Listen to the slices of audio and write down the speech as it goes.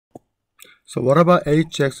So what about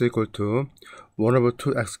hx equal to 1 over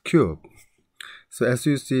 2x cubed? So as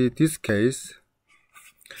you see this case,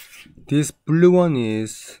 this blue one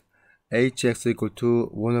is hx equal to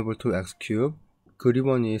 1 over 2x cubed, green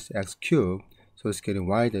one is x cubed, so it's getting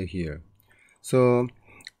wider here. So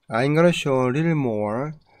I'm gonna show a little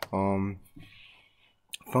more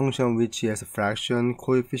function which has a fraction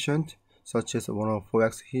coefficient such as 1 over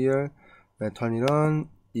 4x here. When I turn it on,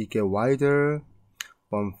 it get wider,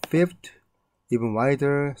 1/5, even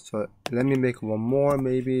wider. So let me make one more,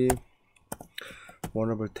 maybe 1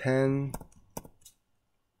 over 10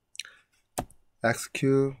 x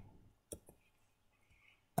cubed.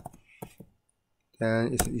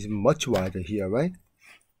 Then it's much wider here, right?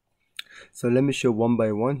 So let me show one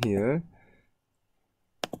by one here.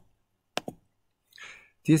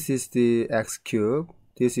 This is the x cubed.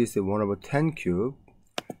 This is the 1 over 10 cubed.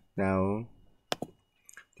 Now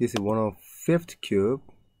this is 1 over 5th cube,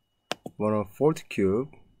 1 over 4th cube.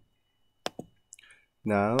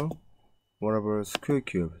 Now 1 over square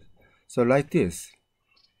cube. So like this.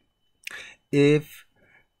 If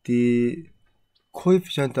the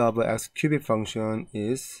coefficient of a x cubic function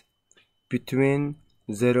is between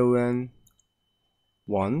 0 and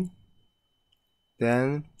 1,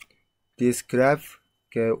 then this graph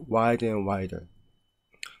get wider and wider.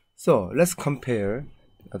 So let's compare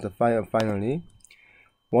finally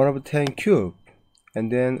 1 over 10 cubed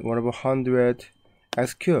and then 1 over 100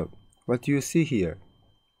 x cubed. What do you see here?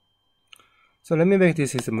 So let me make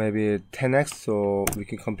this is maybe 10x so we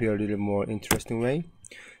can compare a little more interesting way.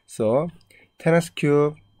 So 10x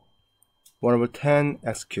cubed, 1 over 10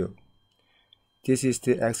 x cubed. This is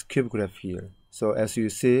the x cubed graph here. So as you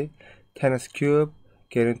see, 10x cubed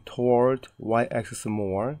getting toward y-axis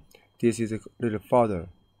more. This is a little further,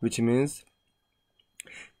 which means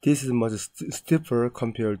this is much stiffer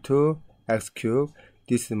compared to x cubed.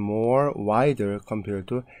 This is more wider compared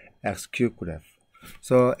to x cubed graph.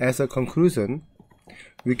 So as a conclusion,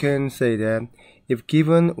 we can say that if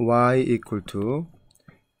given y equal to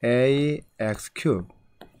ax cubed,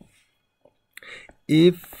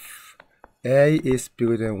 if a is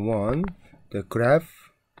bigger than 1, the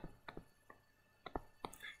graph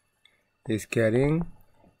is getting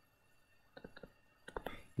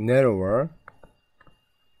narrower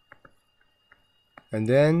and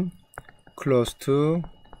then close to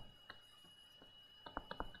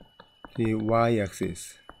the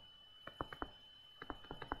y-axis.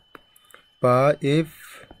 But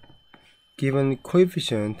if given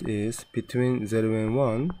coefficient is between 0 and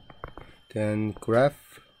 1, then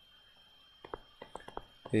graph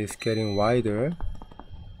is getting wider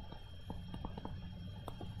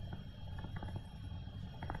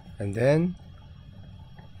and then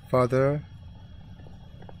further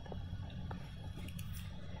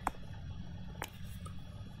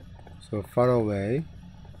so far away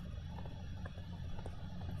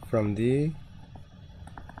from the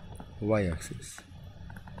y-axis.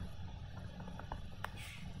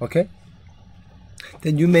 Okay,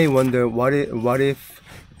 then you may wonder what if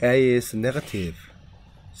a is negative.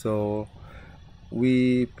 So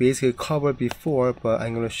we basically covered before, but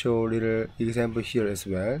I'm going to show a little example here as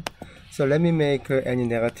well. So let me make any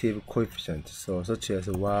negative coefficient, so such as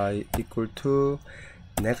y equal to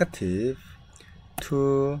negative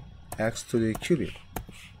 2x to the cubic.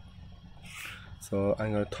 So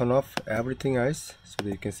I'm going to turn off everything else so that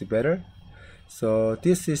you can see better. So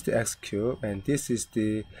this is the x cubed and this is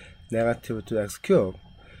the negative 2x cubed.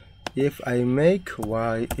 If I make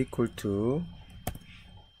y equal to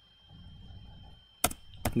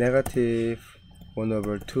negative 1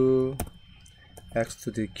 over 2 x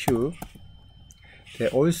to the cube, they're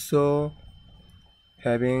also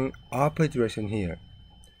having opposite direction here.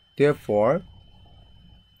 Therefore,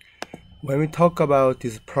 when we talk about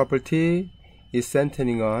this property, it's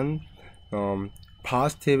centering on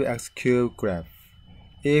positive x cubed graph.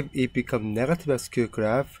 If it becomes negative x cubed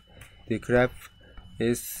graph, the graph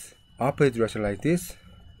is opposite direction like this,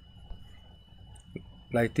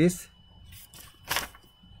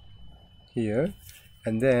 here,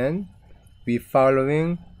 and then we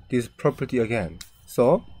following this property again.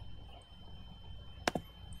 So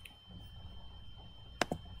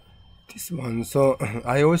this one, so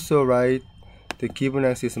I also write the given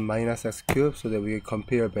x is minus x cubed so that we can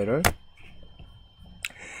compare better.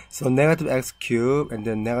 So negative x cubed and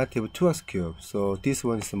then negative 2x cubed. So this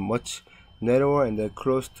one is much narrower and then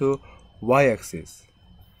close to y-axis.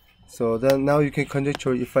 So then now you can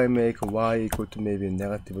conjecture if I make y equal to maybe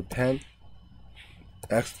negative 10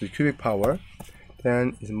 x to the cubic power,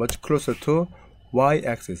 then it's much closer to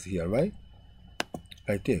y-axis here, right?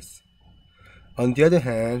 Like this. On the other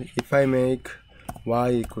hand, if I make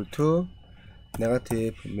y equal to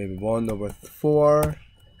negative maybe 1 over 4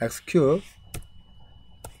 x cubed,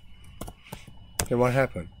 then what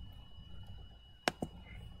happened?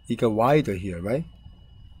 It got wider here, right?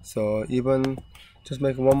 So even just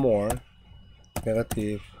make one more,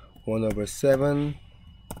 negative 1 over 7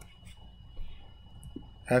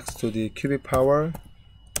 x to the cubic power,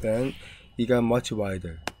 then it got much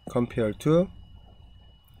wider compared to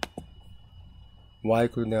y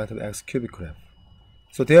equal to negative x cubic graph.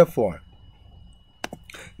 So therefore,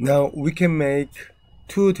 now we can make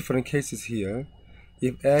two different cases here.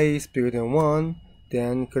 If a is bigger than 1,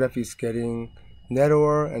 then graph is getting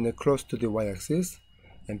narrower and close to the y-axis,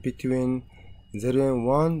 and between 0 and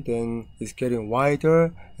 1, then it's getting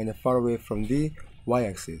wider and far away from the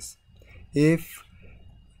y-axis. If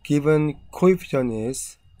given coefficient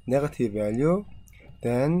is negative value,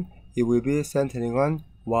 then it will be centering on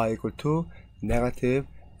y equal to negative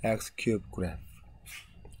x cubed graph.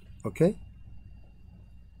 Okay?